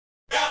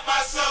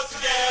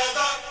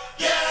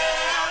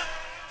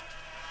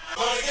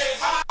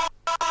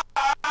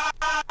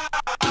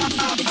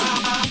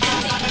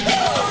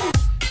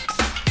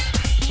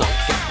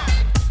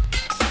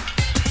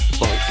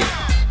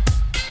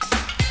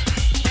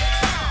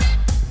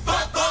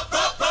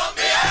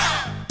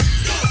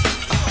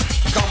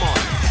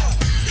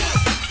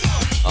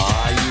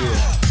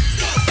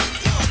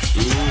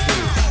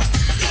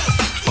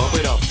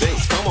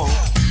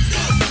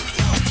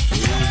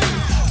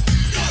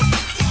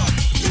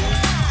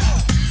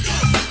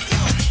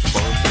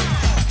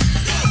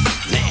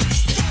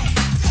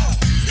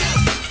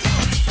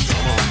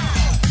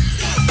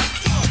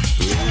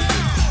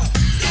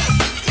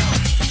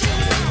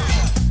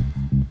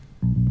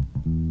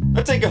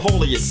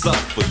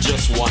yourself for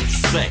just 1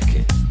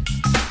 second.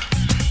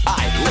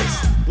 Alright,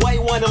 listen, why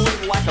you wanna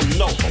live like a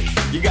no-ho?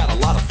 You got a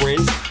lot of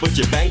friends, but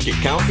your bank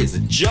account is a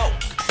joke.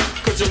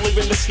 Cause you live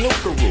in the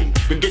snooker room,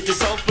 but get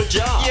yourself a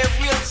job. Yeah,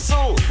 real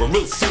soon. Well,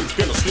 real soon's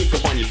gonna sneak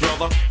up on your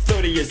brother.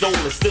 30 years old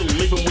and still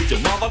living with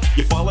your mother.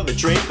 You follow the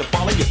trend to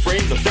follow your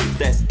friends and think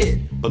that's it.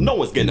 But no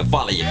one's gonna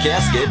follow your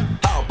casket.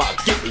 How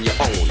about getting your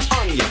own,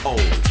 on your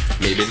own?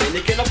 Maybe then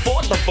you can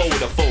afford to fold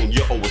a phone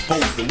you're always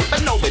posing with,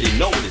 but nobody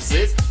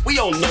notices. We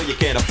all know you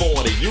can't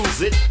afford to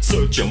use it.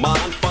 Search your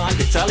mind, find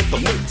your talent for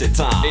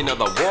multi-time. In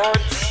other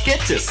words,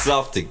 get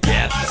yourself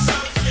together.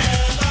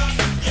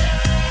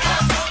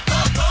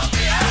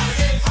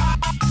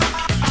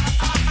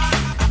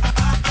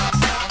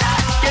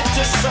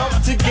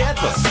 Yourself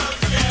together.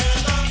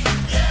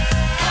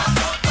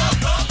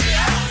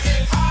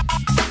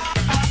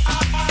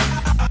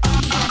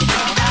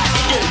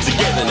 Get it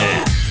together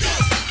now.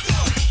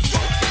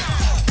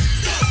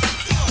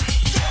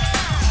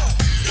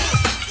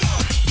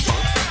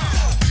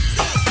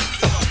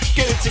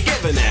 Get it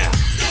together now.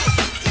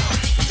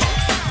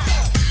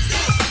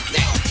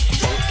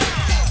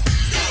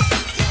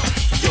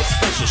 Your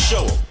special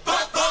show.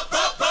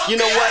 You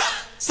know what?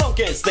 Some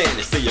can't stand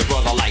to see a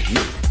brother like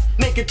me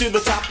make it to the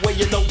top where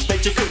you know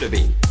that you could have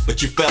been.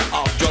 But you fell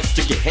off drugs,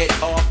 took your head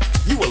off.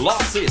 You were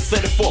lost, so you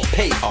set it for a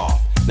payoff.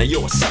 Now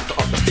you're a sucker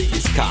of the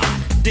biggest kind,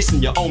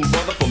 dissing your own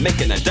brother for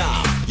making a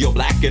dime. You're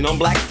black and I'm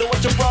black, so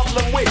what's your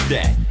problem with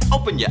that?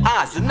 Open your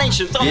eyes, the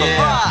nation's on the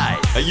rise.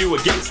 Are you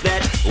against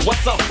that?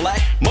 What's up,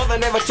 black? Mother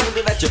never told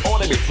you that you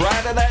ought to be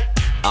proud of that?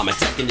 I'm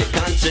attacking your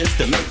conscience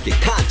to make you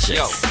conscious.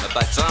 Yo,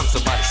 about time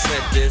somebody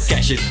said this.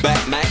 Cash is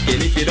back, Mac,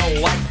 and if you don't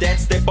like that,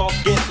 step off,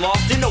 get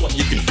lost. You know what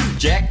you can do,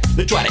 Jack.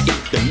 They try to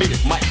eat the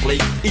minute mic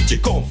plate. Eat your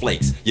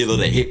cornflakes, you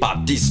little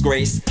hip-hop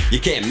disgrace. You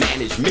can't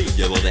manage me,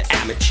 you little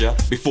amateur.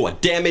 Before I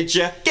damage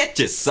you, get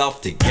yourself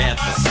together.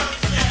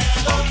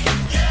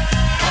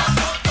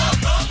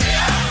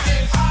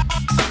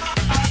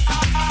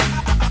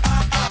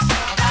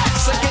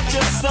 So get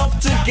yourself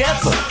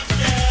together.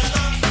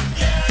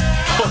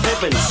 For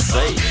heaven's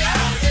sake.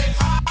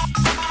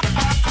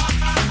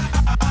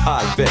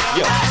 I bet,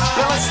 yo.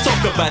 Now let's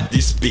talk about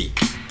this beat.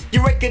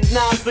 You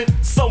recognize it?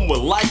 Some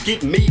will like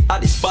it, me, I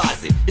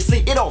despise it. You see,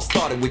 it all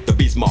started with the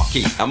Beats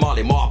Marquee, a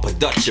Marley Marl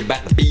production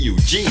back the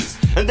B.U.G's.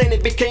 And then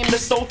it became the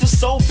Soul to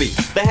Soul beat.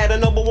 They had a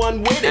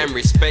 #1 with it. And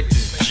respect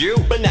is due.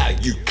 But now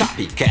you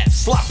copycats,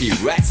 sloppy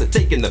rats are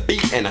taking the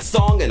beat and a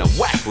song and a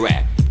whack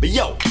rap. But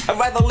yo, I'd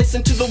rather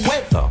listen to the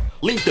weather.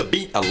 Leave the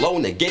beat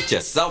alone and get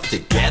yourself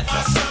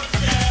together.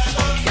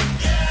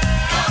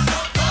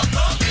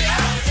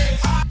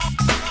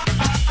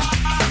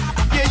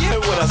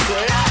 What I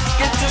said,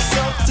 get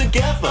yourself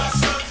together.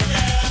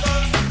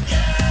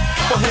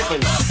 For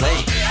heaven's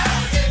sake.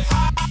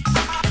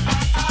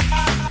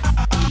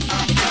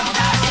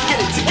 Get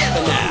it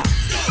together now.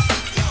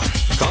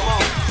 Come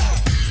on.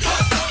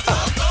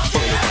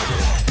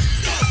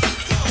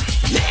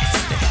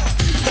 Nasty.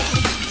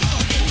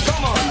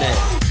 Come on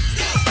now.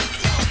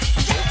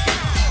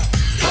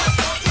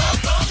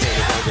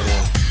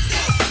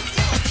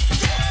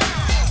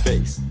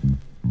 Bass.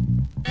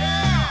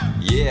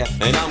 Yeah,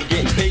 and I'm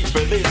getting paid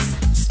for this.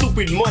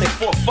 Stupid money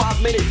for a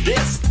 5-minute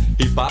disc.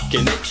 Hip-hop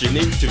connection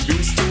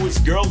interviews to his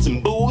girls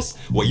and booze.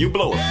 Well, you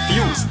blow a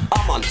fuse.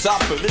 I'm on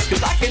top of this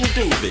cause I can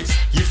do this.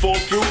 You fall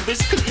through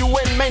this cause you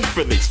weren't meant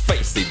for this.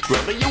 Face it,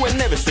 brother, you ain't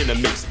never seen a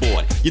mixed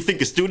board. You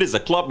think a studio's a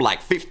club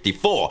like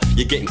 54.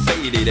 You're getting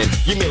faded and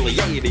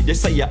humiliated. You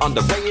say you're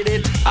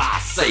underrated? Ah,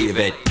 save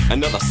it.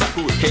 Another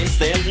sucker who can't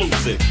stand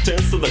losing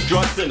turns to the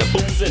drugs and the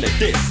booze and the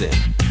dissing.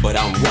 But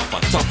I'm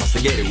rougher, tougher,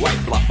 so get it right,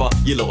 bluffer.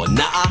 You little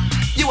nah,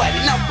 you had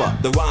enough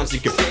of the rhymes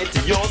you compared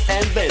to yours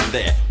and then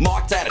there.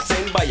 Marked out of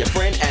 10 by your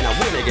friend and I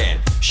win again.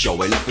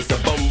 Showing up is the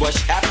bum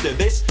rush after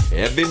this.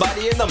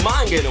 Everybody in the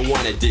mind gonna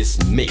wanna diss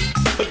me.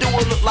 But do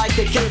it look like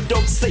they can't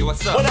don't see?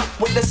 What's up? What up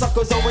with the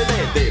suckers over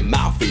there? They're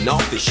mouthing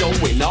off, they're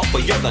showing off,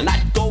 but you're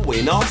not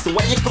going off, so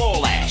what you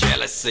call that?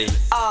 Jealousy.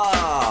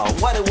 Ah,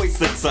 what a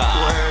waste of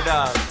time. Word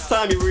up. It's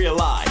time you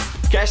realize.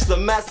 Cash the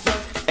Masta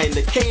and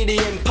the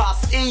KDM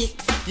Posse.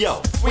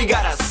 Yo, we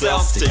got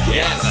ourselves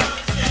together.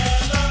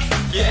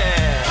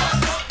 Yeah.